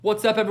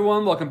What's up,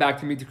 everyone? Welcome back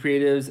to Meet the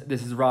Creatives.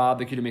 This is Rob,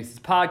 the kid who makes this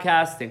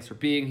podcast. Thanks for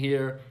being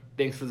here.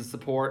 Thanks for the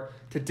support.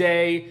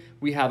 Today,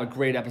 we have a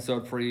great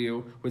episode for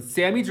you with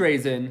Sammy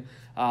Drazen,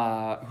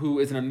 who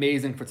is an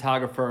amazing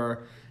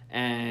photographer.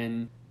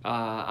 And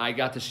I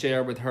got to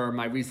share with her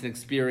my recent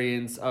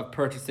experience of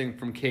purchasing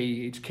from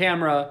KEH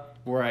Camera,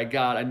 where I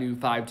got a new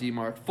 5D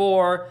Mark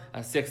IV,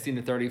 a 16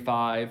 to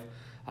 35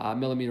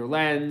 millimeter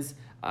lens.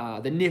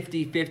 The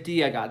Nifty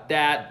 50, I got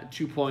that,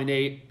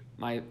 2.8.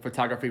 My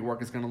photography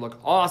work is going to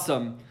look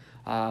awesome.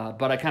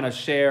 But I kind of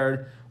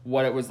shared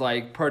what it was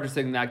like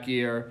purchasing that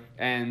gear.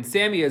 And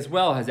Sammy as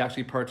well has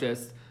actually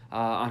purchased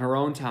on her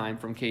own time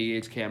from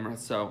KEH Camera.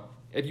 So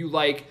if you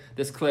like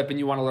this clip and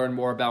you want to learn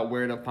more about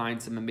where to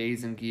find some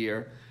amazing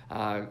gear,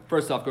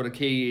 first off, go to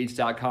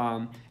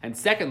KEH.com. And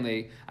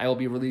secondly, I will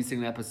be releasing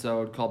an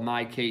episode called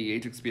My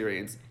KEH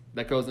Experience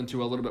that goes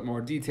into a little bit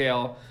more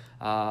detail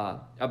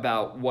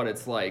about what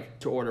it's like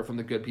to order from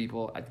the good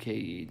people at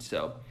KEH.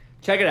 So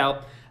check it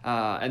out.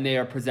 And they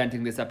are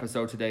presenting this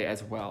episode today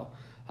as well.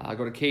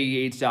 Go to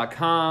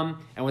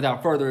KEH.com. And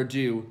without further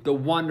ado, the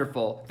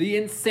wonderful, the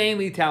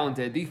insanely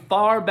talented, the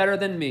far better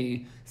than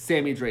me,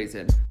 Sammy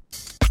Drazen.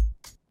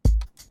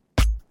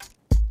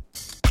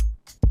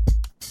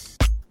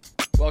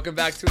 Welcome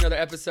back to another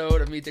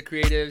episode of Meet the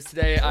Creatives.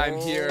 Today I'm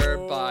here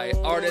by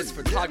artist,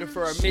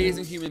 photographer,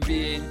 amazing human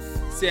being,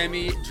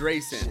 Sammy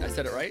Drazen. I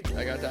said it right?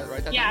 I got that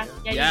right? Yeah,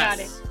 yes. You got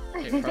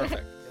it. Okay,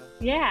 perfect.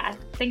 Yeah,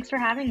 thanks for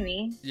having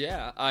me.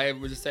 Yeah, I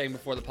was just saying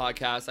before the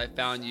podcast, I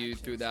found you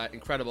through that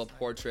incredible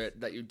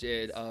portrait that you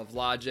did of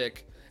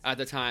Logic. At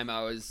the time,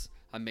 I was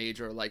a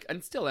major,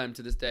 and still am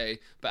to this day,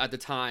 but at the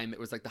time, it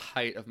was like the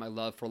height of my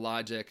love for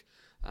Logic.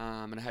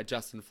 And I had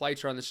Justin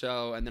Fleischer on the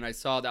show, and then I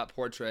saw that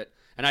portrait,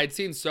 and I had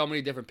seen so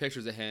many different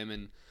pictures of him,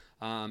 and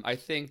I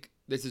think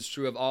this is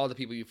true of all the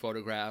people you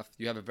photographed.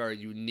 You have a very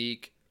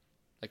unique,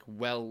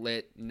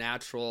 well-lit,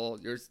 natural,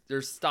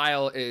 your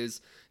style is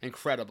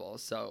incredible.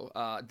 So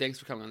thanks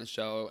for coming on the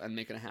show and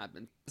making it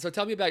happen. So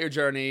tell me about your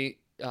journey.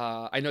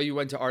 I know you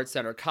went to Art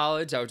Center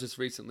College. I was just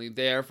recently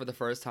there for the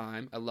first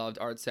time. I loved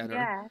Art Center.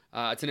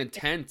 Yeah. It's an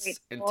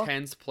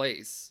intense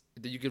place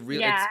that you could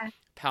really, it's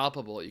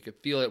palpable. You could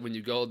feel it when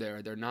you go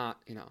there. They're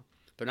not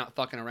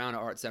fucking around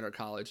at Art Center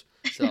College.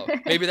 So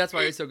maybe that's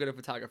why you're so good at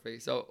photography.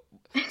 So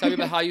tell me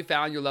about how you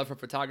found your love for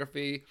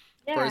photography,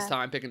 first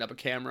time picking up a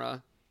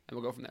camera, and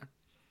we'll go from there.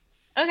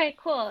 Okay,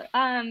 cool.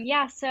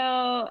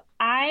 So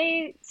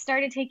I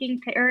started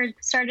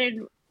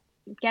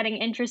getting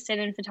interested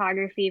in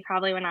photography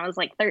probably when I was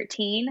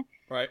 13.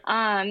 Right.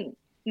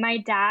 My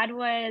dad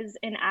was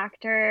an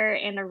actor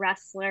and a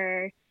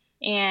wrestler,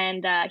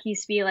 and he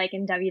used to be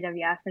in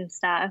WWF and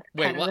stuff.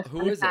 Wait, what?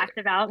 Who is fact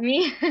it? About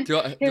me? Do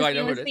I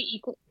know who it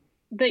is?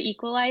 The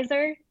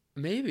Equalizer.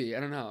 Maybe, I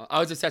don't know. I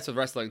was obsessed with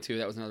wrestling too.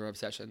 That was another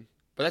obsession.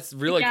 But that's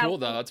really cool,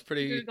 though. That's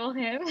pretty. Google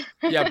him.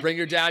 Yeah, bring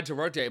your dad to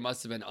work day. It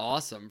must have been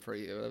awesome for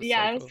you.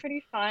 It was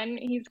pretty fun.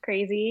 He's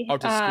crazy. Oh,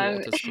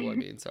 to school. I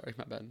mean, sorry,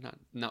 my bad.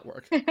 Not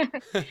work.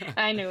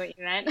 I knew what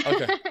you meant.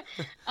 Okay.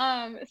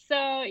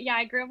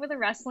 I grew up with a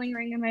wrestling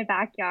ring in my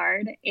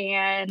backyard,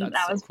 and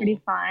that was cool.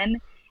 pretty fun.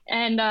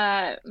 And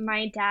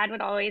my dad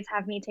would always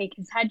have me take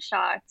his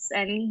headshots,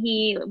 and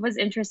he was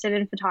interested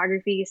in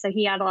photography, so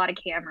he had a lot of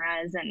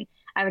cameras, and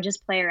I would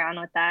just play around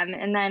with them.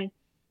 And then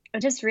I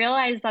just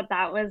realized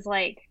that was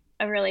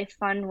a really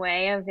fun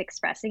way of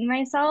expressing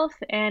myself.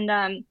 And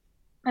I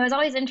was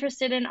always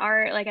interested in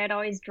art. I'd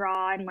always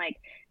draw and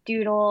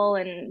doodle,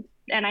 and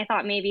I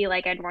thought maybe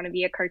I'd want to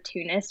be a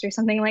cartoonist or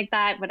something like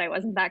that, but I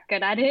wasn't that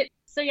good at it.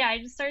 So I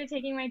just started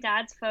taking my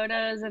dad's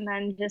photos, and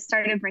then just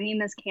started bringing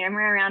this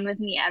camera around with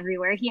me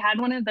everywhere. He had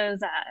one of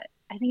those,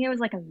 I think it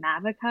was a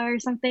Mavica or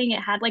something.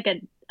 It had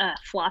a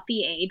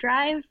floppy A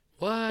drive.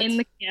 What? In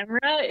the camera.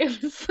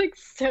 It was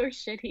so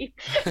shitty.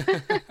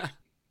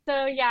 So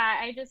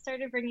I just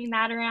started bringing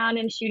that around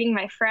and shooting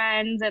my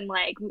friends, and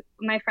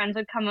my friends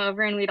would come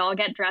over and we'd all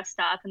get dressed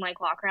up and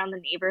walk around the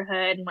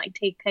neighborhood and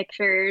take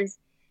pictures.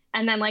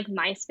 And then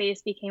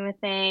MySpace became a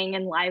thing,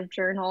 and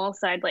LiveJournal,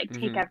 so I'd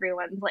take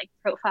everyone's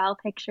profile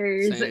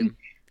pictures. Same.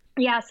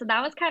 And so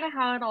that was kind of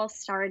how it all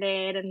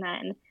started. And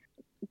then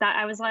that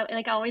I was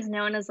always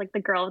known as the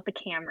girl with the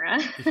camera.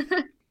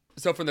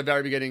 So from the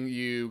very beginning,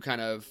 you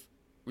kind of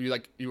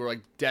you were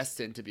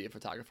destined to be a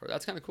photographer.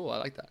 That's kind of cool. I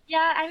like that.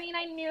 Yeah, I mean,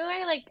 I knew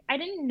I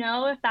didn't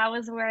know if that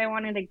was where I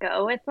wanted to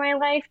go with my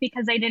life,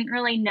 because I didn't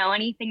really know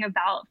anything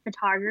about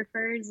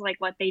photographers,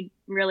 what they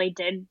really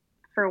did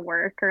for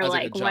work, or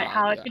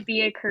how it could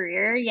be a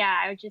career. Yeah,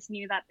 I just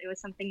knew that it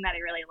was something that I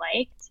really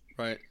liked.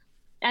 Right.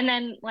 And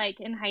then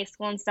in high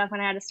school and stuff,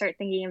 when I had to start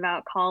thinking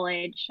about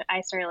college,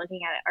 I started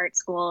looking at art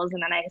schools,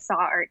 and then I saw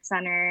Art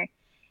Center,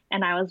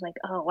 and I was like,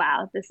 oh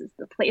wow, this is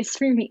the place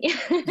for me.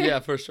 Yeah,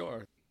 for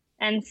sure.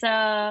 And so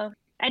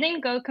I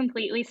didn't go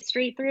completely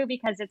straight through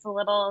because it's a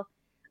little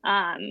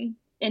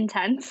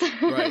intense.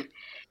 Right.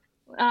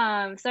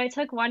 So I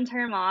took one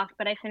term off,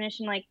 but I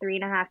finished in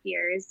 3.5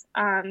 years.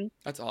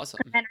 That's awesome.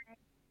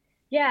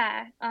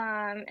 Yeah.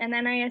 And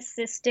then I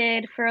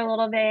assisted for a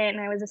little bit and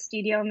I was a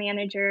studio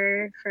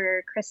manager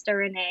for Krista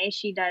Renee.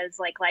 She does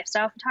like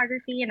lifestyle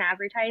photography and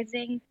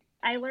advertising.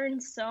 I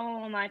learned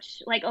so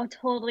much, like a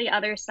totally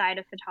other side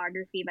of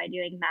photography by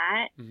doing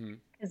that. Hmm.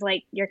 Because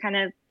like you're kind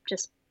of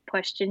just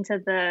pushed into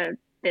the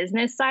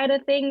business side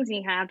of things.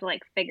 You have to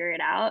like figure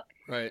it out.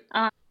 Right.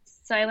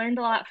 So I learned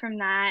a lot from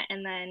that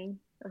and then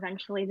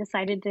eventually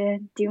decided to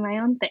do my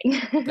own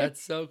thing.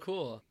 That's so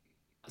cool.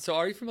 So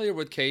are you familiar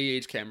with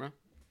KEH Camera?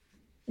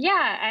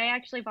 Yeah, I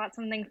actually bought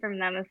something from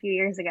them a few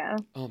years ago.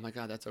 Oh my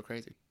God, that's so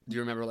crazy. Do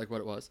you remember like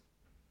what it was?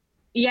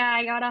 Yeah,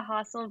 I got a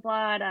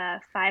Hasselblad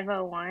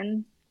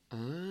 501. Uh,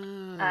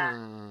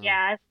 Ah,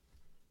 yeah, I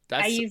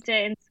that's used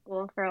it in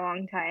school for a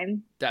long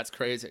time. that's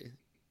crazy.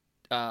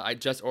 I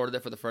just ordered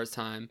it for the first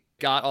time.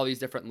 Got all these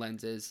different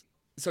lenses.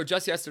 So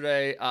just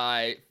yesterday,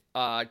 I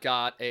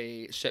got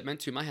a shipment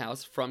to my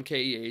house from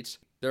KEH.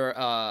 They're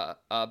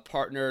a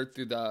partner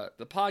through the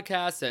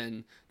podcast,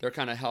 and they're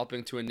kind of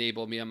helping to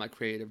enable me on my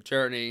creative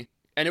journey.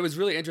 And it was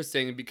really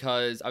interesting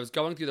because I was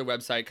going through their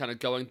website, kind of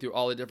going through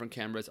all the different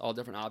cameras, all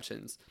different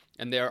options,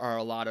 and there are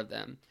a lot of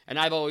them. And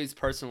I've always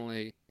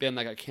personally been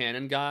like a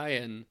Canon guy,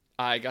 and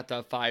I got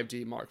the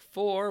 5D Mark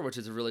IV, which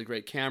is a really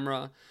great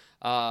camera.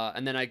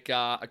 And then I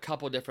got a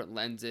couple different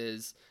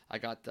lenses. I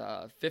got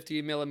the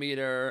 50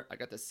 millimeter, I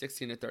got the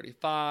 16 to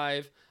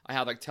 35. I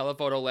have like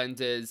telephoto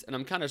lenses, and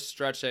I'm kind of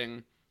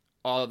stretching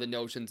all of the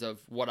notions of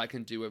what I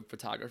can do with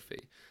photography.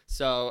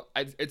 So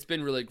it's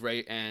been really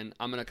great, and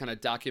I'm gonna kind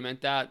of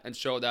document that and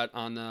show that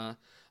on the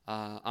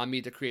on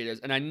Meet the Creatives.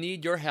 And I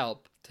need your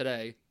help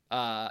today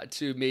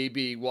to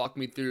maybe walk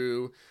me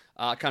through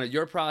kind of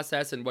your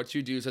process and what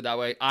you do, so that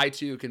way I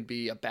too can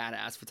be a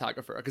badass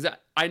photographer. Because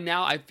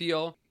I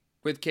feel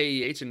with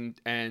KEH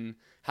and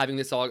having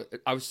this all,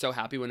 I was so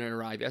happy when it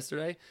arrived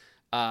yesterday.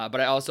 But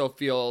I also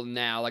feel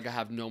now like I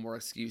have no more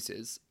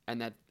excuses,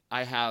 and that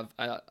I have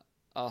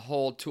a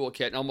whole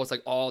toolkit and almost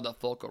like all the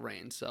focal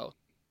range. So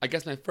I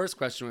guess my first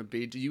question would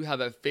be, do you have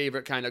a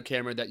favorite kind of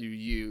camera that you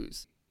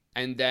use?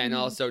 And then Mhm.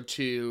 also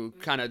to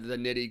kind of the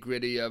nitty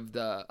gritty of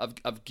the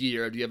of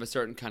gear. Do you have a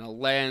certain kind of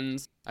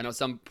lens? I know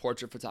some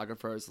portrait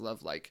photographers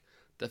love like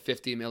the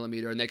 50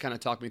 millimeter, and they kind of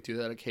talk me through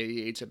that at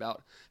KEH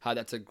about how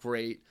that's a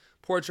great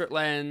portrait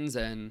lens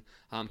and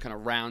kind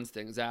of rounds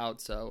things out.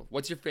 So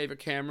what's your favorite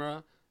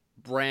camera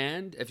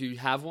brand if you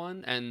have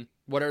one, and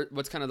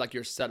what's kind of like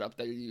your setup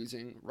that you're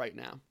using right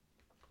now?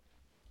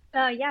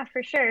 Yeah,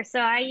 for sure. So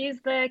I use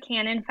the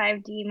Canon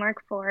 5D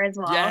Mark IV as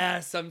well.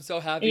 Yes, I'm so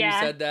happy you Yeah.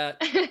 said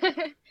that.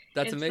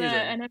 That's amazing.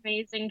 An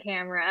amazing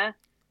camera.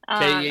 I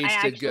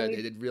KEH did good. They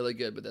actually, did really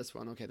good with this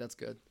one. Okay, that's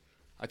good.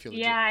 I feel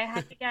yeah, legit. I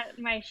had to get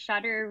my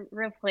shutter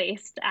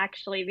replaced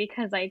actually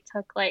because I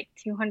took like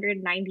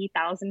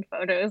 290,000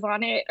 photos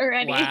on it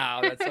already.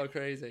 Wow, that's so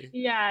crazy.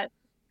 Yeah,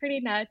 pretty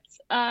nuts.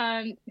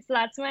 So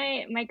that's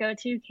my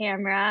go-to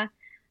camera.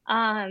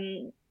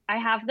 I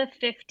have the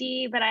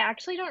 50, but I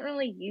actually don't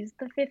really use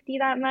the 50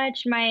 that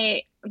much.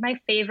 My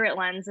favorite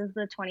lens is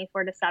the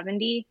 24 to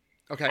 70.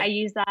 I Okay.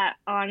 use that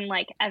on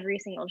like every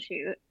single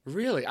shoot.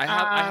 Really? I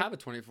Um, have a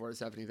 24 to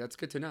 70. That's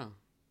good to know.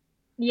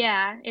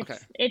 yeah, Okay,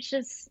 it's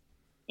just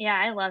yeah,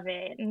 I love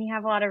it. And you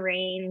have a lot of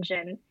range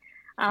and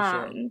for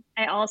sure.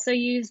 I also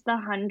use the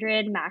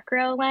 100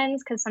 macro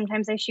lens because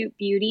sometimes I shoot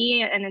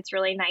beauty and it's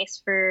really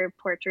nice for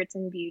portraits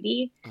and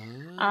beauty.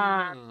 Um,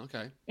 Ah,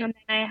 okay. and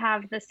then I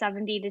have the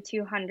 70 to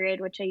 200,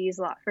 which I use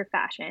a lot for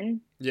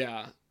fashion.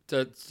 Yeah,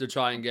 to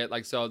try and get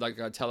like so like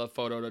a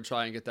telephoto to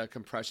try and get that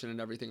compression and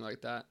everything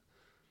like that.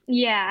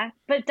 Yeah,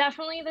 but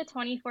definitely the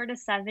 24 to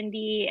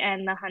 70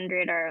 and the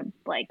 100 are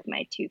like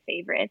my two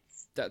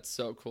favorites. That's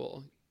so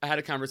cool. I had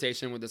a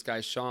conversation with this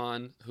guy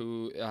Sean,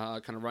 who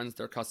kind of runs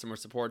their customer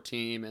support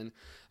team, and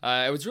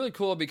it was really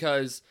cool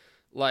because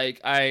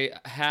like I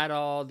had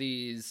all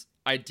these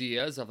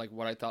ideas of like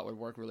what I thought would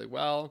work really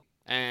well,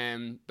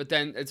 and but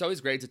then it's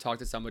always great to talk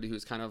to somebody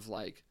who's kind of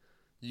like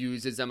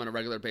uses them on a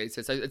regular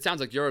basis. It sounds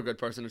like you're a good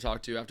person to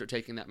talk to after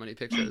taking that many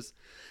pictures.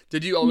 Yeah.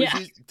 Did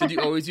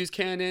you always use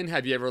Canon?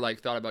 Have you ever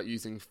like thought about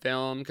using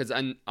film? Because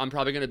I'm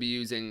probably going to be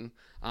using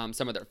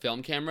some of their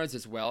film cameras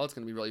as well. It's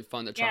going to be really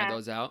fun to try Yeah.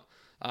 those out.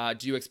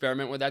 Do you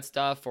experiment with that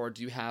stuff, or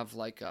do you have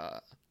like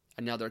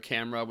another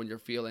camera when you're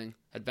feeling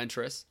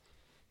adventurous?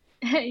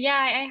 Yeah,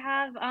 I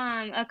have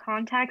a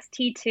Contax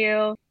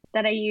T2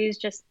 that I use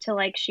just to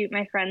like shoot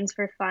my friends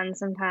for fun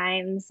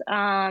sometimes.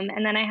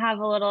 And then I have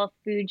a little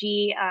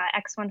Fuji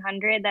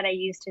X100 that I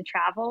use to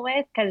travel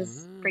with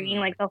because bringing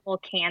Ah, like the whole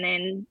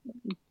Canon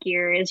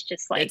gear is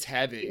just it's like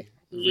heavy,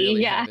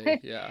 really yeah. heavy.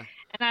 Yeah,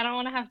 And I don't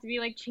want to have to be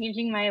like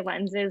changing my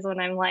lenses when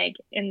I'm like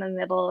in the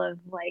middle of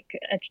like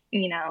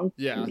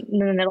yeah, in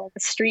the middle of the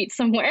street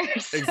somewhere.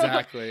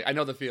 exactly. I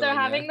know the So feeling.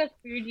 Yeah, having the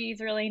Fuji is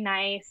really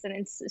nice and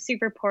it's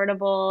super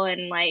portable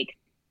and like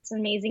it's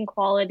amazing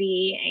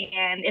quality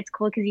and it's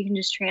cool because you can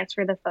just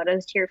transfer the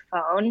photos to your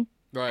phone.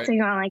 right. So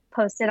you want to like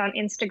post it on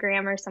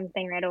Instagram or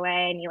something right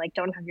away and you like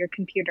don't have your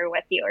computer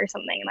with you or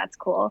something and that's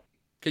cool.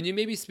 Can you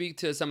maybe speak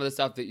to some of the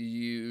stuff that you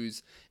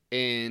use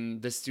in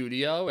the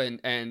studio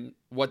and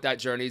what that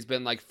journey's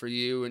been like for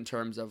you in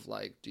terms of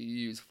like, do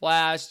you use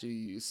flash? Do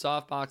you use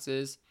soft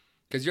boxes?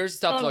 Because your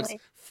stuff looks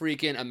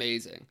freaking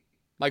amazing.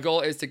 My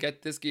goal is to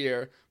get this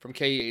gear from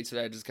KEH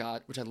that I just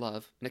got, which I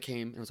love, and it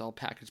came and it was all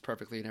packaged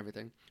perfectly and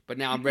everything. But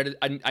now I'm ready.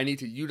 I need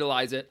to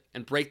utilize it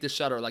and break the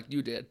shutter like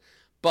you did.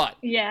 But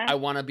yeah, I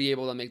want to be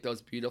able to make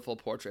those beautiful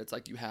portraits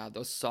like you have,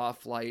 those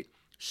soft light,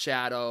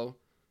 shadow,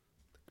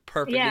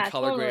 perfectly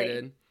color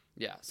graded.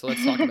 Yeah, so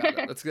let's talk about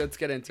it. Let's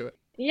get into it.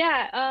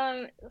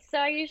 Yeah, so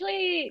I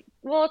usually,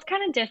 well, it's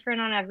kind of different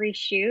on every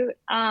shoot.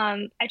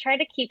 I try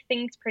to keep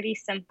things pretty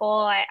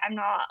simple. I'm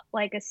not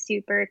like a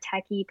super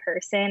techie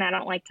person. I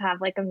don't like to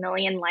have like a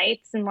million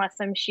lights unless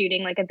I'm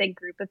shooting like a big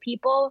group of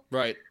people.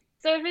 Right.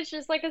 So if it's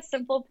just like a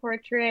simple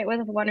portrait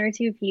with one or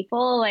two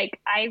people, like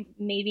I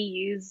maybe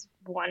use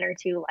one or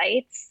two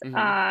lights.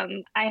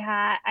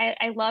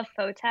 I love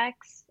Photex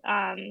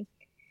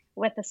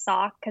with the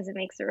sock because it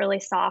makes it really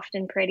soft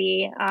and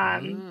pretty.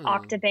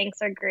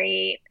 Octabanks are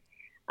great.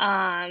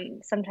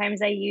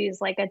 Sometimes I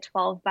use like a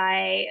 12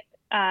 by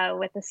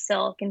with a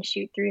silk and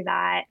shoot through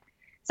that.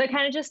 So it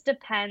kind of just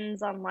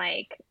depends on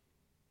like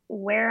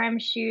where I'm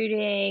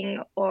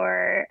shooting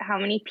or how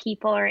many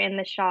people are in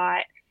the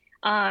shot.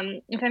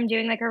 If I'm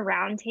doing like a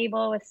round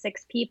table with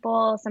 6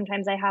 people,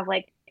 sometimes I have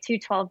like two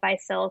 12 by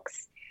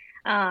silks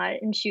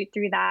and shoot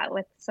through that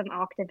with some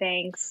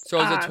Octabanks. So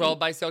is a 12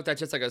 by silk that's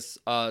just like a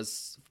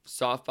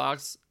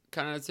softbox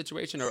kind of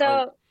situation?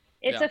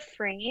 It's a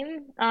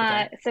frame.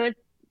 So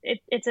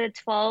it's a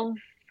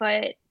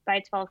 12-foot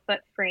by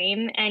 12-foot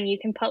frame, and you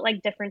can put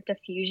like different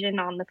diffusion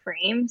on the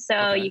frame.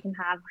 So you can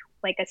have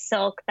like a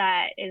silk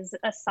that is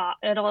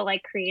it'll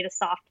like create a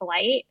soft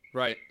light.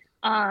 Right.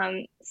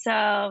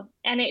 So,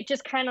 and it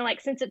just kind of like,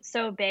 since it's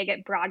so big,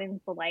 it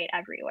broadens the light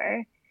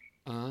everywhere.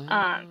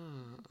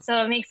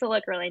 So it makes it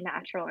look really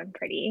natural and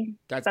pretty.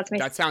 That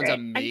sounds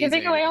amazing. I'm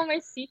giving away all my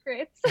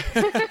secrets.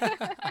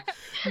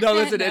 No,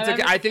 listen, it's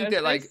okay. I think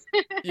that like,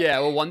 yeah,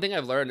 well, one thing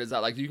I've learned is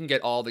that like you can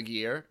get all the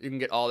gear, you can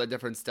get all the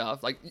different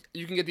stuff. Like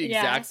you can get the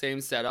exact same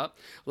setup.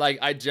 Like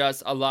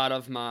a lot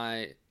of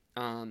my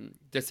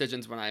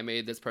decisions when I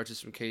made this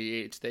purchase from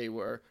KEH, they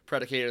were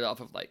predicated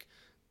off of like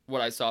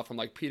what I saw from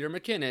like Peter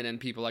McKinnon and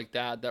people like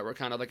that were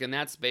kind of like in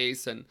that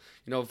space, and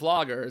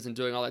vloggers and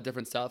doing all that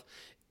different stuff.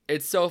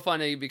 It's so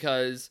funny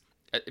because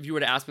if you were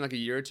to ask me like a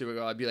year or two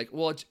ago, I'd be like,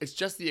 well, it's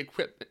just the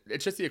equipment.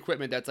 It's just the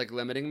equipment that's like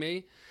limiting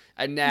me.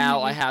 And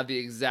now I have the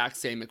exact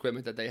same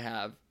equipment that they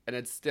have, and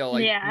it's still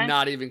like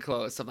not even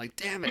close. I'm like,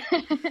 damn it.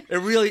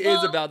 It really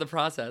is about the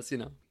process,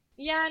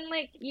 Yeah, and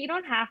like you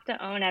don't have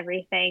to own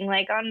everything.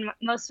 Like on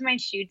most of my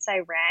shoots I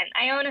rent.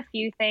 I own a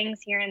few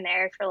things here and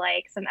there for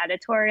like some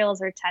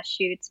editorials or test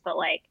shoots, but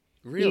like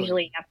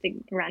usually you have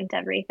to rent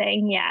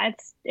everything. Yeah,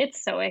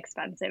 it's so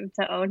expensive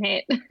to own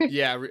it.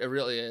 Yeah, it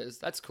really is.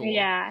 That's cool.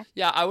 Yeah,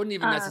 I wouldn't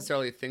even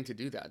necessarily think to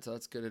do that, so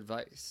that's good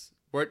advice.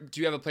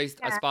 Do you have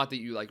a spot that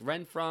you like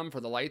rent from for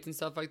the lights and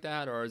stuff like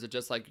that, or is it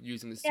just like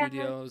using the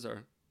studios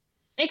or?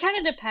 It kind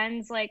of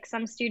depends. Like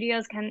some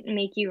studios can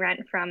make you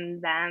rent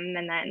from them,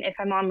 and then if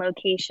I'm on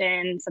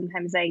location,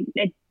 sometimes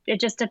it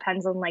just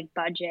depends on like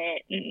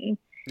budget and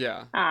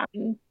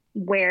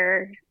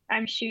where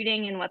I'm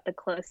shooting and what the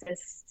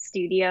closest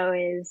studio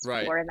is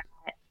for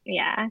that.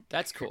 Yeah,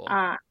 that's cool.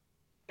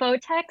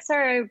 Photex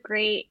are a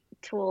great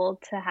tool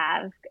to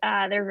have.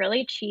 They're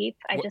really cheap.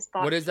 I just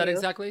bought. What is that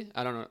exactly?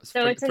 I don't know.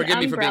 So forgive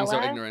me for being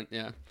so ignorant.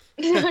 Yeah.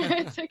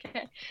 It's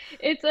okay.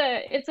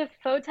 It's a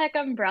Photex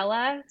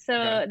umbrella.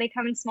 So they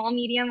come in small,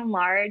 medium, and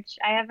large.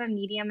 I have a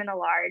medium and a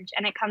large,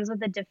 and it comes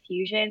with a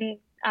diffusion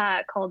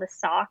called a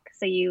sock.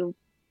 So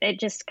it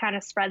just kind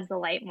of spreads the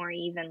light more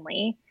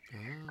evenly.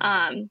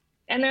 And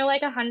they're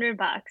like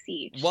 $100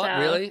 each. What,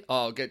 really?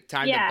 Oh, get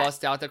time to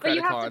bust out the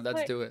credit card.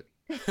 Let's do it.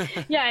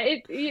 Yeah,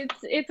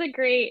 it's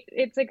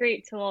a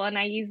great tool, and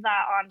I use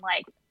that on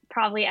like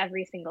probably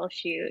every single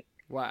shoot.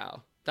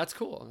 Wow, that's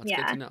cool. That's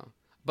good to know.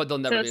 But they'll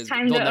never so be it's as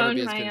time they'll to never own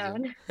be as my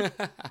good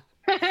own.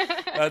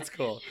 That's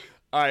cool.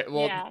 All right,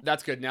 well,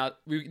 that's good. Now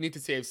we need to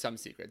save some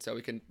secrets, so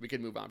we can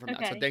move on from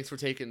that. So thanks for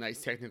taking a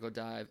nice technical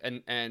dive,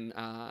 and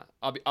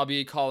I'll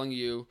be calling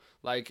you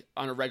like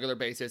on a regular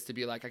basis to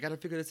be like, I got to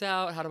figure this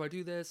out. How do I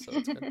do this? So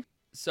that's good.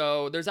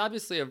 So there's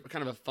obviously a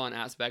kind of a fun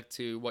aspect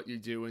to what you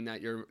do, in that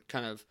you're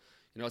kind of,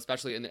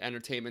 especially in the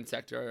entertainment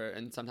sector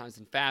and sometimes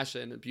in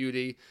fashion and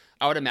beauty.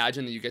 I would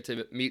imagine that you get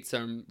to meet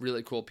some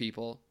really cool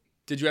people.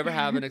 Did you ever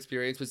have an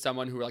experience with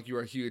someone who like you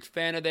were a huge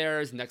fan of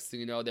theirs? Next thing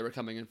you know, they were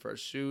coming in for a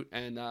shoot,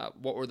 and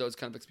what were those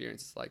kind of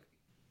experiences like?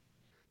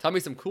 Tell me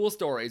some cool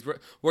stories.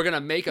 We're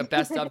gonna make a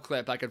best of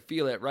clip. I can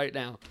feel it right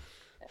now.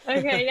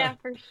 Okay, yeah,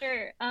 for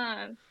sure.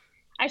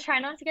 I try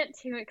not to get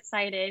too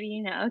excited,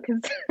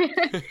 because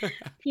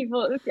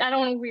people. I don't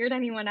want to weird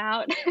anyone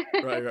out.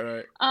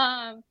 Right.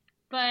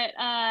 But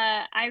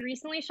I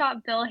recently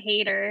shot Bill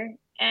Hader,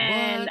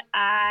 and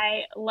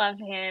I love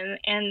him.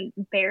 And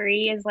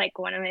Barry is like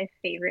one of my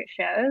favorite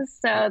shows,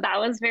 so that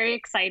was very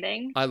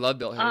exciting. I love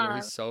Bill Hader.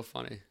 He's so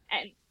funny.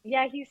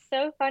 Yeah, he's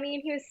so funny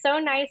and he was so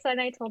nice. And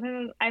I told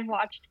him I've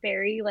watched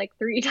Barry like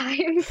 3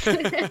 times.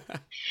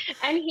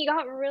 And he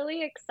got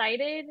really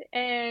excited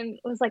and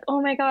was like,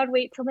 oh my God,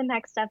 wait till the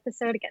next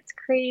episode. It gets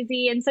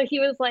crazy. And so he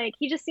was like,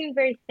 he just seemed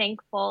very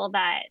thankful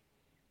that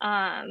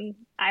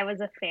I was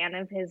a fan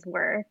of his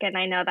work. And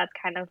I know that's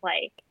kind of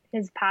like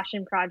his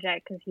passion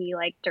project because he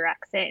like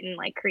directs it and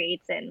like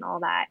creates it and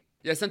all that.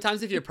 Yeah,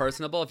 sometimes if you're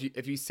personable,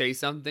 if you say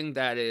something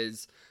that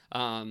is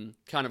kind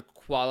of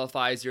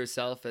qualifies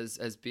yourself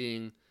as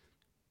being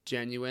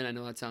genuine. I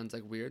know that sounds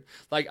like weird.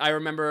 Like I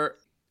remember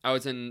I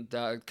was in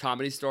the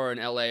Comedy Store in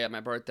LA at my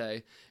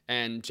birthday,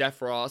 and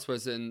Jeff Ross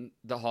was in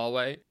the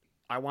hallway.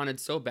 I wanted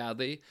so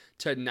badly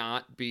to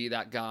not be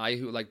that guy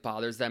who like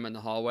bothers them in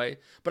the hallway.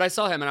 But I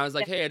saw him and I was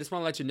like, hey, I just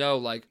want to let you know,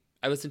 like,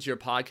 I listened to your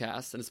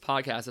podcast, and his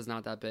podcast is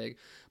not that big.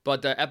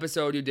 But the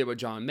episode you did with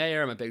John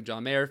Mayer, I'm a big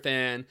John Mayer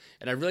fan,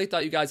 and I really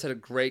thought you guys had a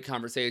great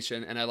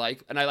conversation. And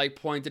I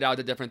pointed out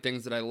the different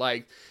things that I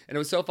liked, and it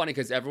was so funny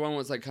because everyone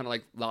was like kind of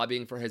like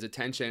lobbying for his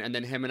attention, and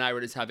then him and I were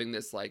just having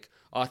this like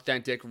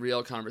authentic,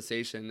 real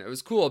conversation. It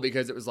was cool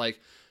because it was like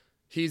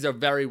he's a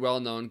very well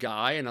known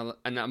guy, and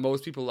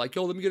most people were like,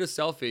 yo, let me get a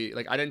selfie.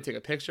 Like I didn't take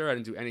a picture, I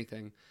didn't do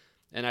anything,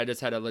 and I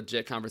just had a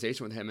legit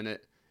conversation with him, and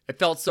it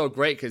felt so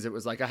great because it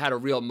was like I had a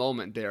real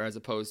moment there as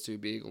opposed to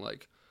being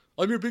like,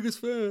 I'm your biggest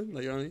fan.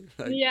 Like, you know what I mean?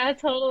 Like, Yeah,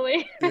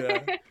 totally.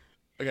 yeah.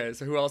 Okay,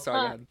 so who else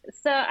are you?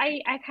 So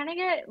I kind of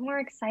get more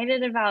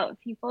excited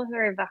about people who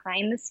are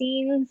behind the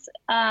scenes.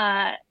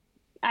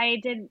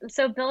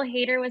 So Bill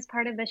Hader was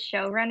part of the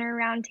showrunner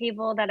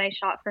roundtable that I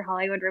shot for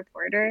Hollywood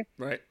Reporter.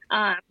 Right.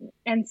 Um,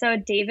 and so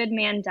David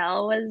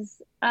Mandel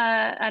was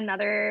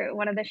another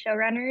one of the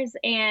showrunners,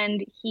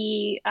 and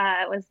he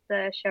was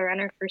the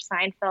showrunner for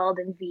Seinfeld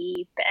and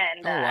Veep.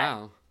 And Oh,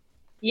 wow.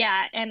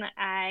 yeah, and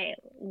I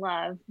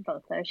love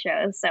both those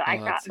shows, so I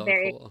got That's so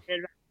very cool. excited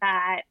about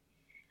that.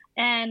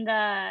 And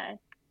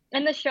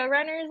the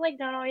showrunners like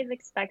don't always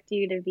expect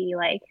you to be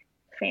like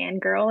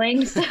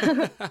fangirling, so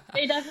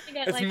they definitely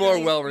get It's like more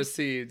really well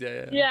received.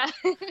 Yeah. yeah.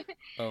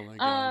 Oh my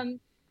God.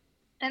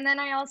 And then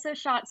I also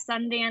shot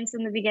Sundance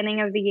in the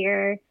beginning of the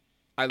year.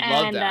 I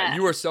love And that.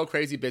 You were so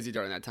crazy busy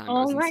during that time. It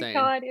oh was my insane.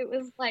 God, it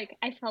was like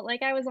I felt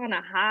like I was on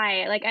a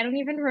high. Like I don't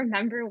even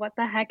remember what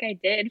the heck I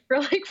did for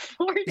like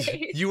 4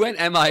 days. You went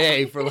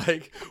MIA for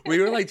like, we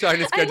were like trying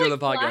to schedule I, like,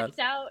 the podcast. blacked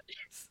out.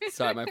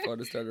 Sorry, my phone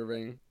just started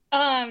ringing.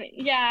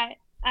 Yeah,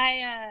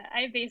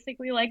 I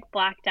basically like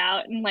blacked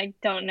out and like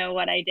don't know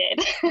what I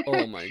did.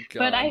 Oh my God.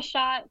 But I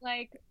shot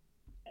like,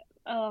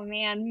 oh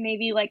man,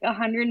 maybe like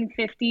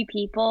 150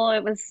 people.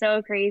 It was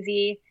so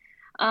crazy.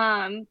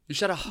 You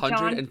shot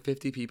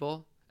 150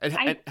 people? And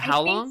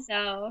how I think long?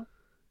 so.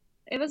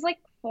 It was like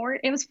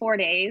it was 4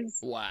 days.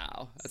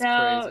 Wow, that's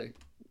So crazy.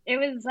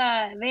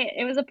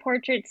 it was a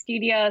portrait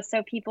studio,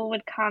 so people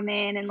would come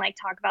in and like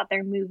talk about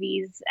their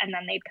movies, and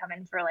then they'd come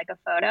in for like a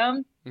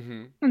photo.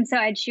 Mm-hmm. And so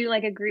I'd shoot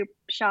like a group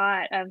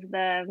shot of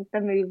the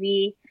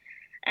movie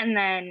and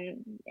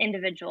then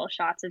individual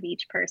shots of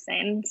each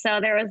person. So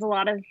there was a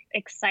lot of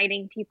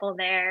exciting people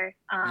there.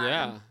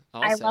 Yeah,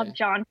 I love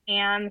John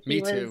Hamm. Me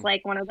He was too.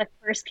 like one of the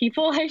first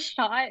people I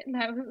shot, and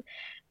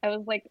I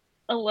was like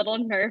a little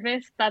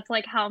nervous. That's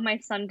like how my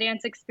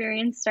Sundance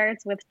experience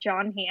starts, with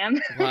John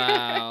Hamm.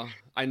 Wow.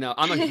 I know.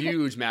 I'm a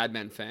huge Mad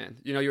Men fan.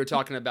 You know, you were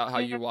talking about how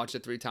you watched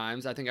it 3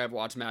 times. I think I've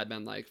watched Mad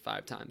Men like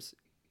 5 times.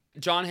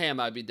 John Hamm,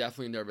 I'd be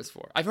definitely nervous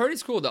for. I've heard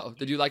he's cool though.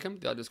 Did you like him?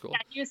 That was cool. Yeah,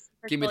 he was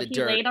super Give me cool. the He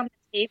dirt. laid on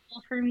the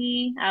table for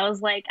me. I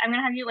was like, I'm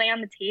gonna have you lay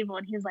on the table,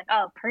 and he was like,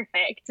 oh,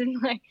 perfect. And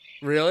like,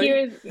 Really? he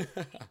was,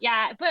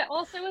 yeah. But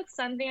also with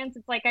Sundance,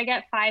 it's like I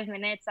get 5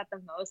 minutes at the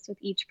most with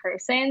each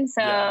person,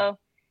 so Yeah.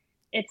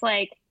 it's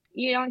like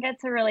you don't get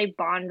to really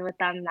bond with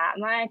them that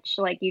much.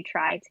 Like you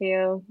try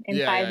to in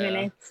Yeah, 5 yeah.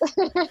 minutes.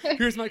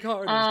 Here's my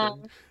card.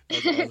 That's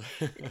awesome.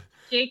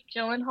 Jake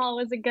Gyllenhaal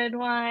was a good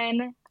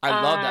one. I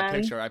love that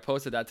picture. I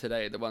posted that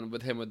today. The one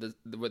with him with the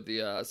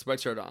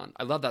sweatshirt on.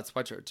 I love that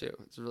sweatshirt too.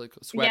 It's a really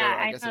cool sweater. Yeah,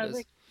 I guess know, it is.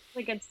 it's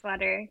a good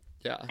sweater.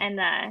 Yeah.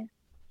 And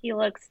he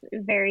looks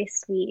very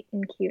sweet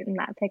and cute in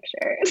that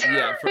picture.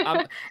 Yeah,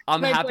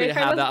 I'm My happy to boyfriend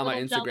have was that a on my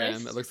little Instagram.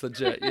 jealous. It looks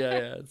legit.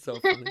 Yeah, it's so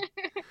funny.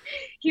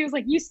 He was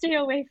like, "You stay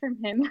away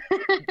from him."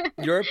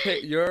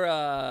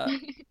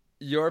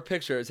 Your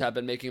pictures have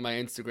been making my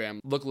Instagram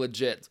look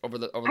legit over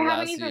the I last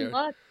haven't even year.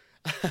 looked.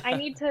 I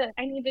need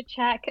to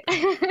check.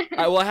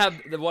 I will have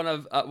the one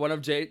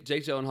of Jake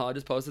Gyllenhaal. I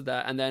just posted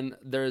that, and then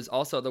there's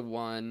also the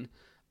one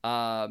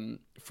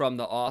from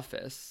The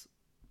Office.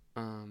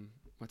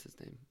 What's his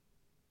name?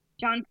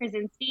 John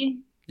Krasinski.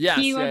 Yes,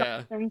 He was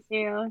yeah. awesome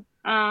too.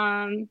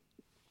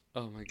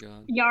 Oh my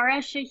God. Yara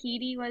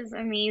Shahidi was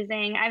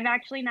amazing. I've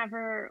actually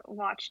never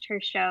watched her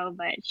show,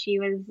 but she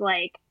was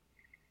like,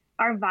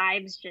 our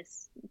vibes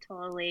just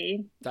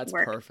totally That's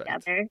worked perfect.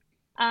 together.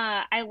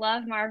 I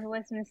love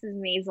Marvelous Mrs.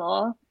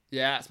 Maisel.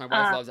 Yes, my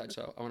wife loves that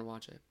show. I want to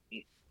watch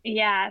it.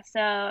 Yeah, so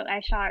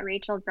I shot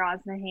Rachel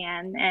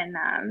Brosnahan,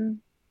 and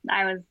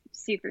I was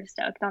super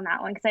stoked on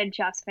that one because I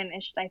just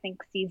finished, I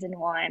think, season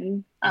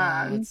 1.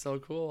 That's so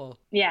cool.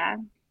 Yeah.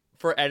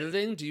 For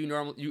editing, do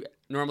you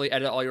normally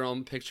edit all your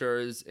own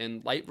pictures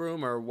in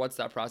Lightroom, or what's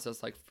that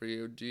process like for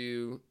you? Do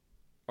you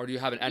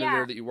have an editor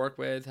Yeah. that you work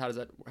with? How does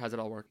it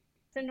all work?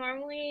 So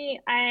normally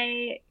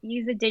I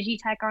use a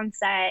Digitech on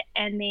set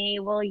and they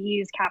will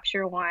use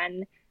Capture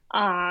One.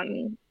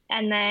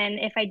 And then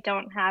if I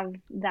don't have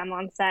them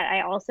on set,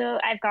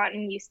 I've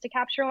gotten used to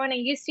Capture One. I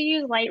used to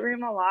use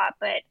Lightroom a lot,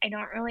 but I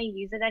don't really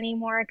use it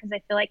anymore because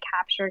I feel like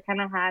Capture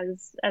kind of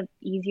has a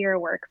easier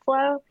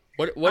workflow.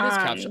 What is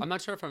Capture? Um, I'm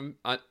not sure if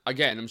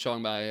again, I'm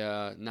showing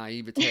my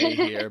naivete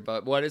here,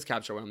 but what is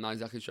Capture One? I'm not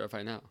exactly sure if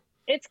I know.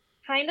 It's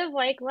kind of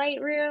like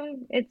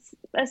Lightroom. It's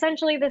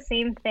essentially the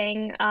same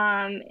thing.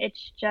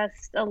 It's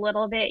just a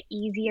little bit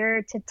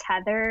easier to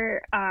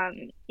tether.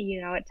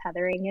 You know what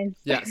tethering is?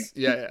 Yes,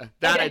 yeah,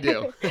 that I Okay.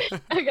 do.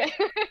 Okay.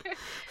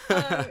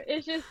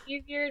 It's just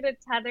easier to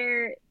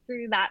tether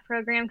through that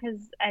program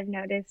because I've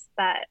noticed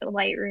that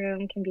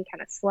Lightroom can be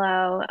kind of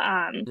slow.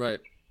 Right.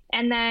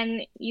 And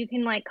then you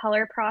can like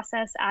color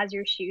process as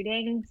you're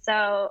shooting.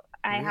 So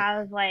I Really?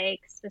 have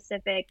like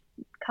specific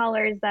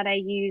colors that I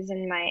use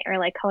or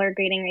like color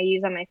grading I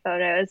use on my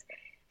photos.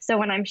 So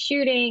when I'm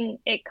shooting,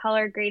 it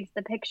color grades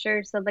the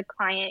picture so the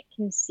client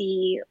can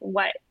see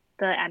what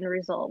the end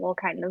result will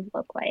kind of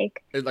look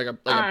like. It's like a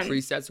Um,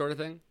 preset sort of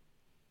thing.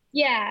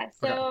 yeah,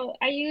 Okay. so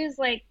I use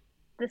like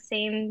the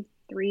same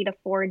 3 to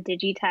 4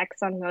 Digitex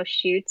on most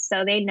shoots,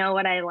 so they know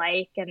what I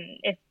like. And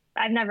if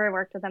I've never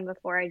worked with them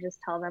before, I just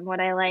tell them what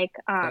I like.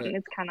 Right.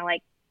 It's kind of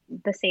like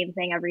the same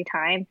thing every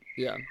time.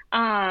 Yeah.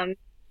 Um,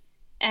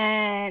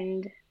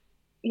 and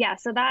yeah,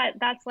 so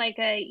that's like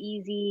a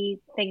easy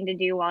thing to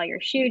do while you're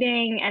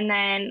shooting. And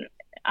then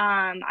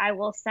I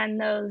will send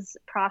those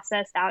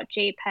processed out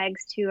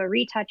JPEGs to a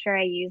retoucher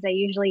I use. I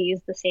usually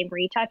use the same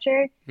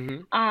retoucher.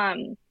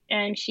 Hmm.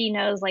 And she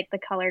knows like the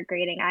color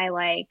grading I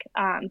like.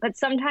 But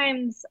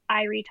sometimes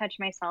I retouch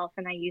myself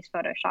and I use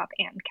Photoshop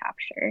and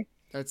Capture.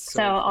 That's So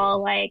so I'll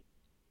cool. like,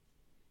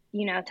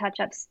 touch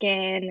up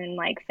skin and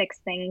like fix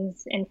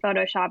things in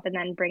Photoshop and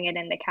then bring it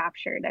into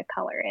Capture to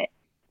color it.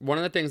 One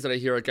of the things that I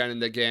hear again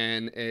and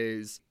again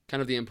is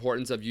kind of the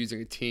importance of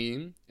using a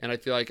team. And I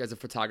feel like as a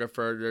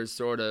photographer, there's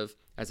sort of,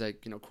 as a,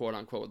 quote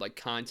unquote, like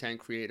content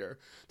creator,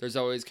 there's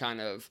always kind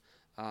of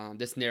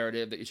this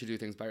narrative that you should do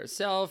things by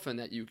yourself and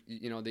that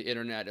the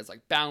internet is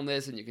like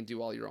boundless and you can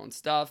do all your own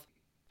stuff.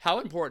 How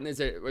important is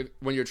it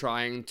when you're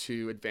trying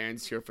to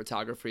advance your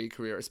photography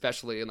career,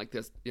 especially in like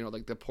this,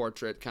 like the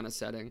portrait kind of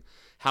setting?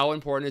 How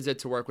important is it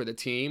to work with a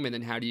team? And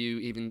then how do you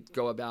even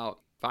go about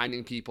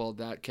finding people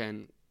that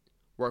can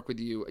work with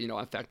you,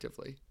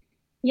 effectively?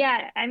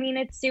 Yeah, I mean,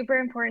 it's super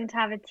important to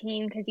have a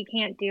team because you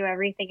can't do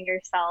everything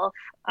yourself.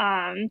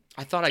 I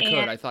thought I could.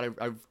 And I thought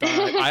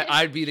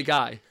I'd be the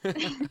guy.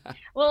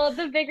 well,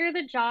 the bigger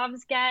the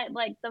jobs get,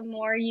 like the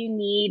more you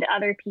need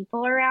other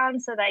people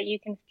around so that you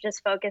can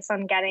just focus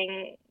on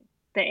getting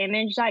the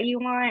image that you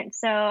want.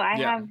 So I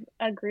Yeah. have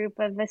a group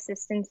of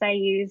assistants I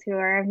use who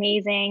are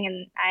amazing,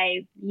 and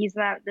I use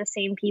the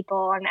same people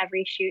on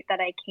every shoot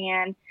that I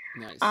can.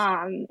 Nice.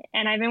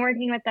 And I've been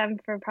working with them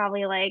for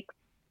probably like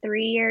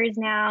 3 years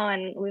now,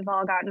 and we've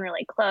all gotten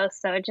really close.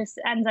 So it just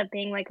ends up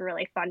being like a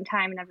really fun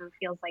time. It never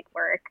feels like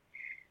work.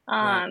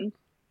 Right. Um,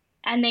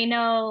 and they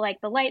know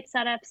like the light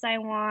setups I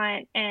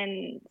want.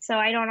 And so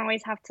I don't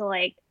always have to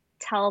like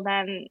tell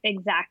them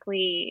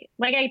exactly,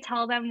 like I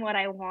tell them what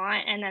I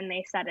want and then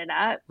they set it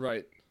up.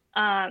 Right.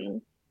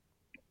 Um,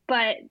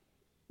 but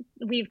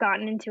we've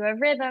gotten into a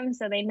rhythm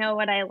so they know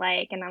what I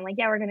like. And I'm like,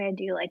 yeah, we're going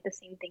to do like the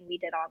same thing we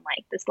did on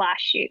like this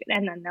last shoot.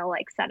 And then they'll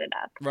like set it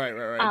up. Right.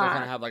 Right. Right. They'll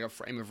kind of have like a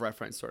frame of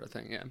reference sort of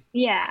thing. Yeah.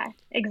 Yeah,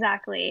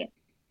 exactly.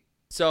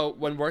 So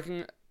when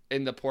working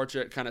in the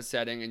portrait kind of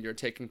setting and you're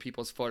taking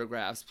people's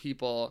photographs,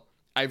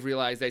 I've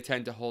realized they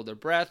tend to hold their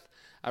breath.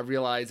 I've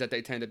realized that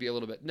they tend to be a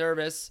little bit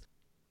nervous.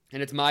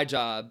 And it's my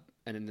job,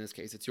 and in this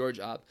case, it's your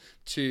job,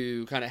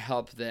 to kind of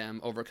help them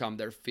overcome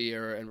their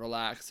fear and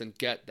relax and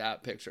get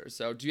that picture.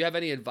 So, do you have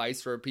any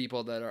advice for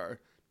people that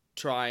are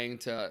trying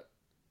to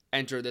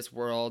enter this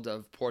world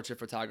of portrait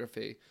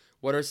photography?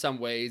 What are some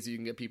ways you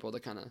can get people to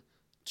kind of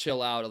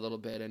chill out a little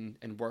bit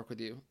and work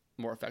with you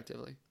more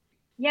effectively?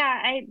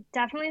 Yeah, I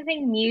definitely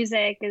think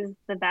music is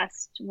the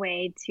best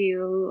way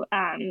to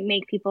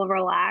make people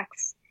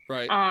relax.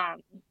 Right. Um,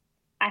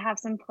 I have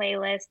some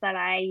playlists that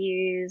I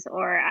use,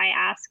 or I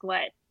ask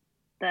what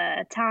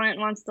the talent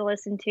wants to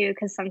listen to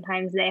because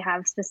sometimes they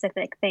have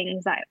specific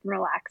things that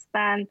relax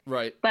them.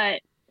 Right.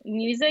 But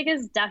music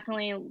is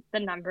definitely the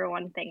number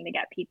one thing to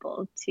get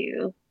people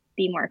to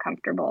be more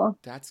comfortable.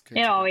 That's good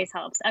It to always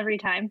helps every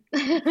time.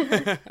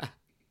 know.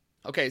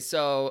 Okay,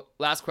 so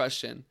last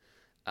question.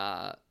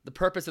 The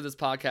purpose of this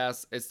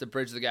podcast is to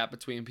bridge the gap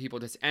between people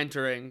just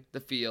entering the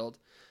field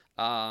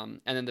and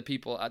then the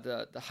people at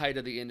the height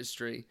of the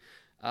industry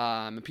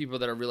and people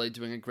that are really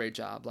doing a great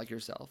job like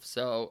yourself.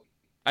 So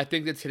I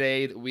think that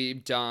today that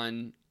we've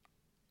done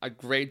a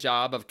great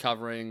job of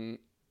covering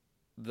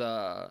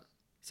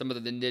some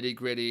of the nitty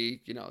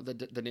gritty,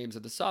 the names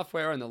of the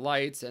software and the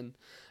lights, and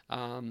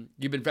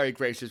you've been very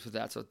gracious with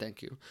that, so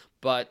thank you.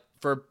 But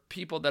for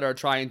people that are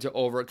trying to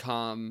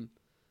overcome,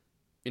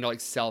 like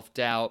self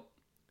doubt,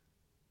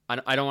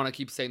 I don't want to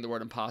keep saying the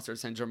word imposter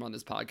syndrome on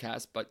this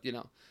podcast, but you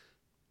know,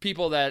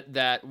 people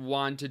that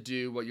want to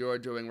do what you're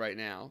doing right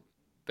now,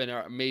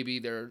 but maybe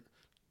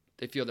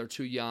they feel they're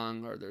too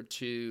young or they're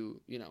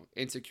too, you know,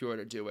 insecure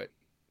to do it.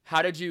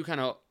 How did you kind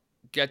of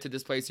get to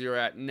this place you're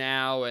at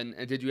now? And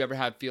did you ever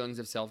have feelings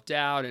of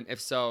self-doubt? And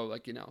if so,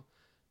 like, you know,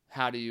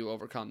 how do you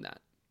overcome that?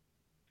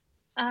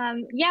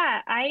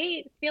 Yeah,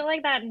 I feel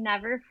like that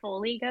never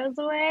fully goes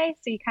away.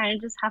 So you kind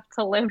of just have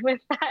to live with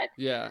that.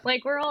 Yeah.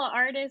 Like we're all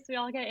artists, we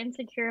all get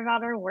insecure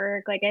about our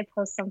work. Like I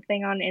post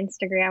something on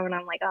Instagram and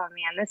I'm like, oh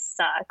man, this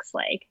sucks.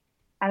 Like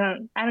I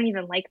don't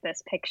even like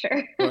this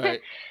picture. Right.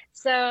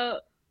 So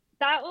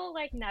that will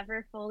like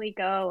never fully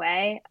go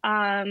away.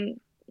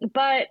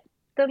 But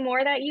the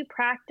more that you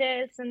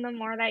practice and the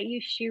more that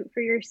you shoot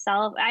for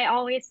yourself, I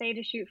always say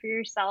to shoot for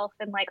yourself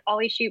and like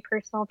always shoot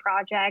personal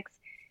projects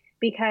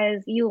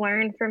because you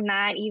learn from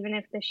that. Even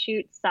if the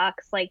shoot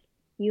sucks, like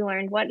you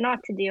learned what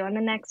not to do on the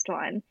next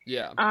one.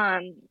 Yeah.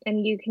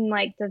 And you can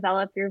like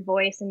develop your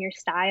voice and your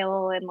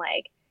style and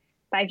like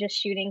by just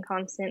shooting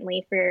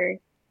constantly for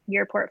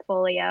your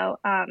portfolio.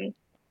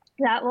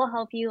 That will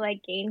help you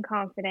like gain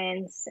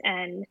confidence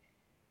and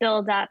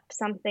build up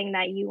something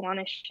that you want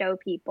to show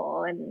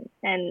people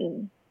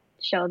and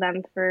show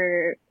them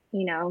for,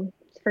 you know,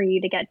 for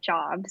you to get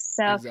jobs.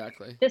 So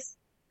exactly. Just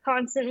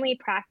constantly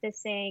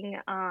practicing.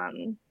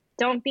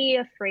 Don't be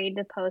afraid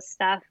to post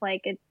stuff.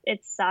 Like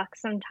it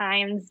sucks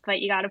sometimes, but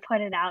you got to put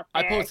it out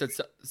there. I posted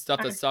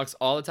stuff that sucks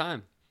all the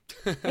time.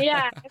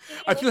 Yeah.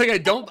 I feel like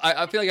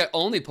I feel like I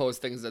only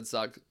post things that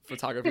suck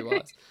photography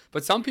wise,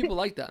 but some people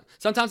like that.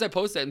 Sometimes I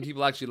post it and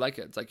people actually like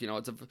it. It's like, you know,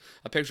 it's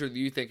a picture that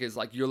you think is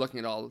like, you're looking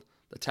at all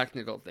the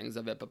technical things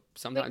of it, but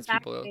sometimes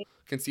people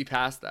can see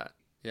past that.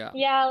 Yeah.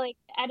 Yeah, like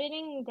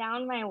editing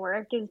down my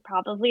work is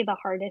probably the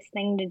hardest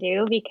thing to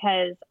do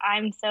because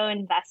I'm so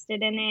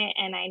invested in it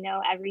and I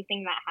know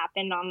everything that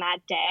happened on that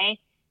day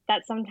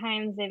that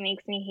sometimes it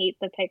makes me hate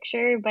the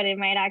picture, but it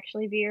might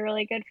actually be a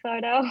really good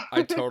photo.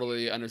 I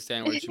totally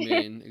understand what you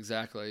mean.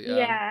 Exactly.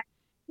 Yeah.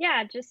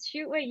 Yeah, just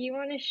shoot what you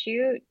want to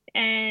shoot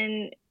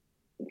and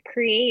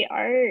create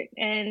art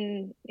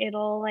and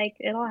it'll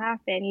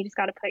happen. You just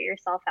got to put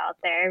yourself out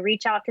there,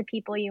 reach out to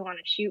people you want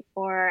to shoot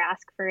for,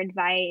 ask for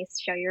advice,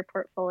 show your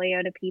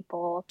portfolio to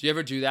people. Do you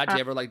ever do that? Do you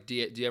ever like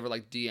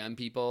DM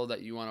people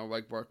that you want to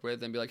like work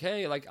with and be like,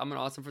 hey, like I'm an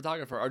awesome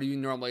photographer? Or do you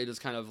normally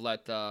just kind of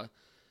let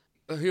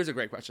here's a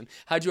great question.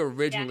 How'd you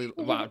originally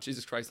wow,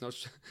 Jesus Christ,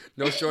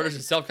 no shortage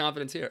of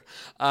self-confidence here.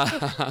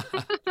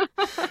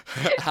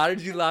 How did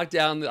you lock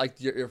down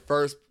like your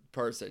first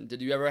person?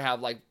 Did you ever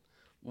have like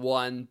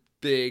one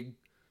big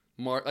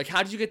like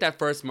how did you get that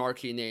first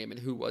marquee name and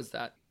who was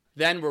that?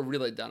 Then we're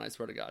really done, I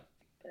swear to God.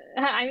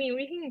 I mean,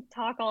 we can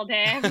talk all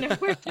day. I have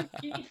nowhere to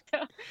be.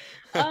 So,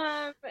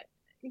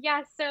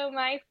 yeah, so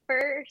my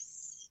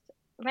first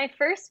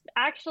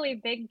actually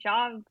big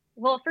job,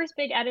 first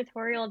big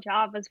editorial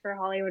job was for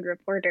Hollywood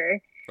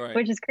Reporter, right.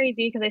 Which is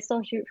crazy because I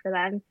still shoot for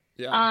them.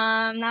 Yeah.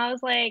 That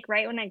was like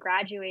right when I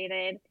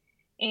graduated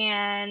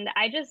and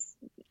I just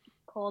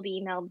cold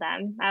emailed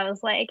them. I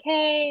was like,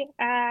 hey,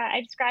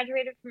 I just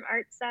graduated from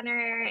Art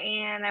Center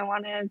and I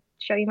want to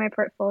show you my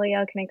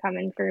portfolio. Can I come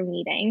in for a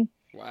meeting?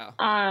 Wow.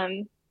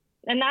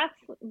 And that's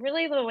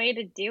really the way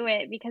to do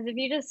it because if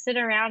you just sit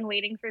around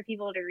waiting for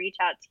people to reach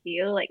out to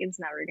you, like it's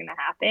never going to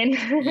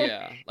happen.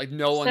 Yeah. Like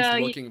no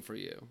one's looking for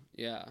you.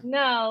 Yeah.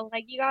 No,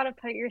 like you got to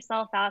put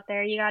yourself out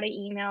there. You got to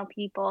email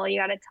people. You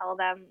got to tell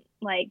them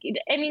like,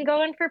 I mean,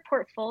 go in for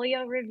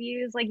portfolio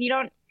reviews. Like you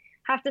don't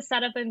have to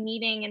set up a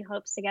meeting in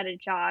hopes to get a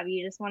job.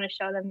 You just want to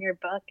show them your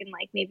book and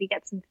like maybe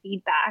get some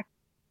feedback.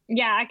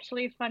 Yeah,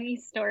 actually, funny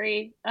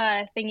story.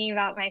 Thinking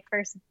about my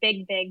first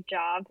big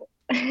job.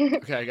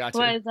 Okay, I got you.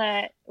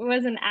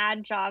 was an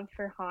ad job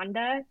for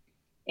Honda,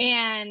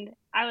 and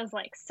I was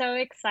like so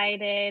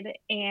excited,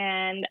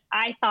 and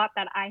I thought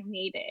that I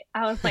made it.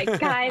 I was like,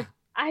 guys,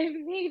 I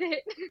made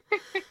it.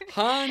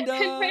 Honda.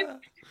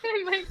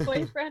 and my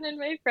boyfriend and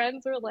my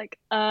friends were like,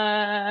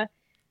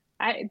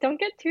 I don't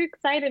get too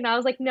excited. And I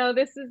was like, no,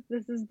 this is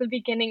the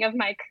beginning of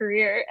my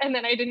career. And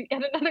then I didn't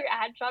get another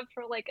ad job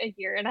for like a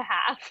year and a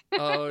half.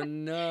 Oh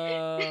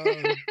no.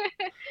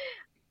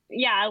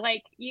 Yeah,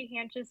 like you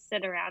can't just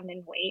sit around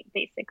and wait,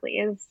 basically,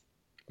 is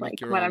like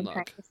what I'm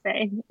trying to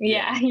say.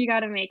 Yeah, you got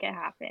to make it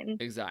happen.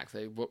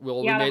 Exactly.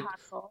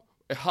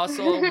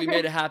 Hustle. We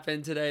made it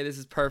happen today. This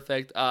is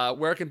perfect.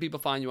 Where can people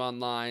find you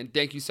online?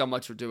 Thank you so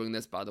much for doing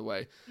this, by the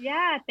way.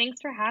 Yeah, thanks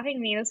for having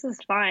me. This was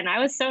fun. I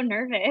was so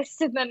nervous,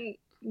 and then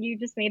you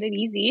just made it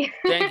easy.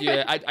 Thank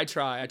you. I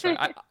try.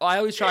 I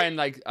always try and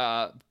like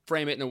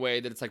frame it in a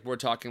way that it's like we're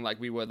talking like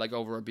we would like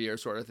over a beer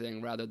sort of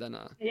thing rather than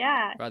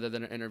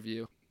an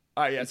interview.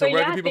 All right, yeah. So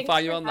where can people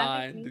find you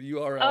online? The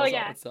URLs, all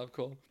that stuff.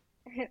 Cool.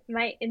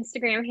 My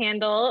Instagram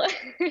handle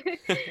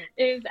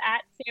is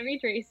at Sammy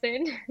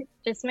Drayson.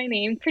 Just my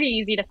name. Pretty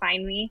easy to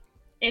find me.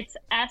 It's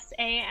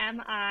SAMIDRASIN.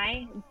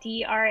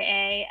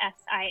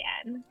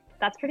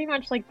 that's pretty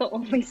much like the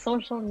only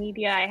social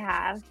media I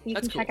have. You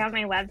That's can check cool. out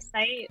my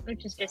website,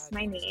 which is just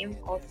my name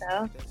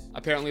also.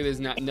 Apparently, there's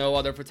no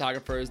other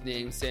photographers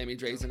named Sammy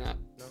Drazen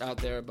out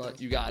there,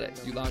 but you got it.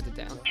 You locked it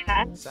down.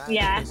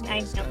 Yeah, I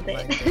nailed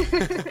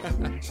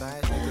it.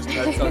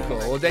 That's so cool.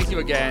 Well, thank you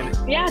again.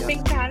 Yeah,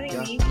 thanks for having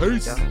me.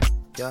 Peace.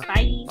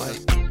 Bye.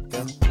 Bye.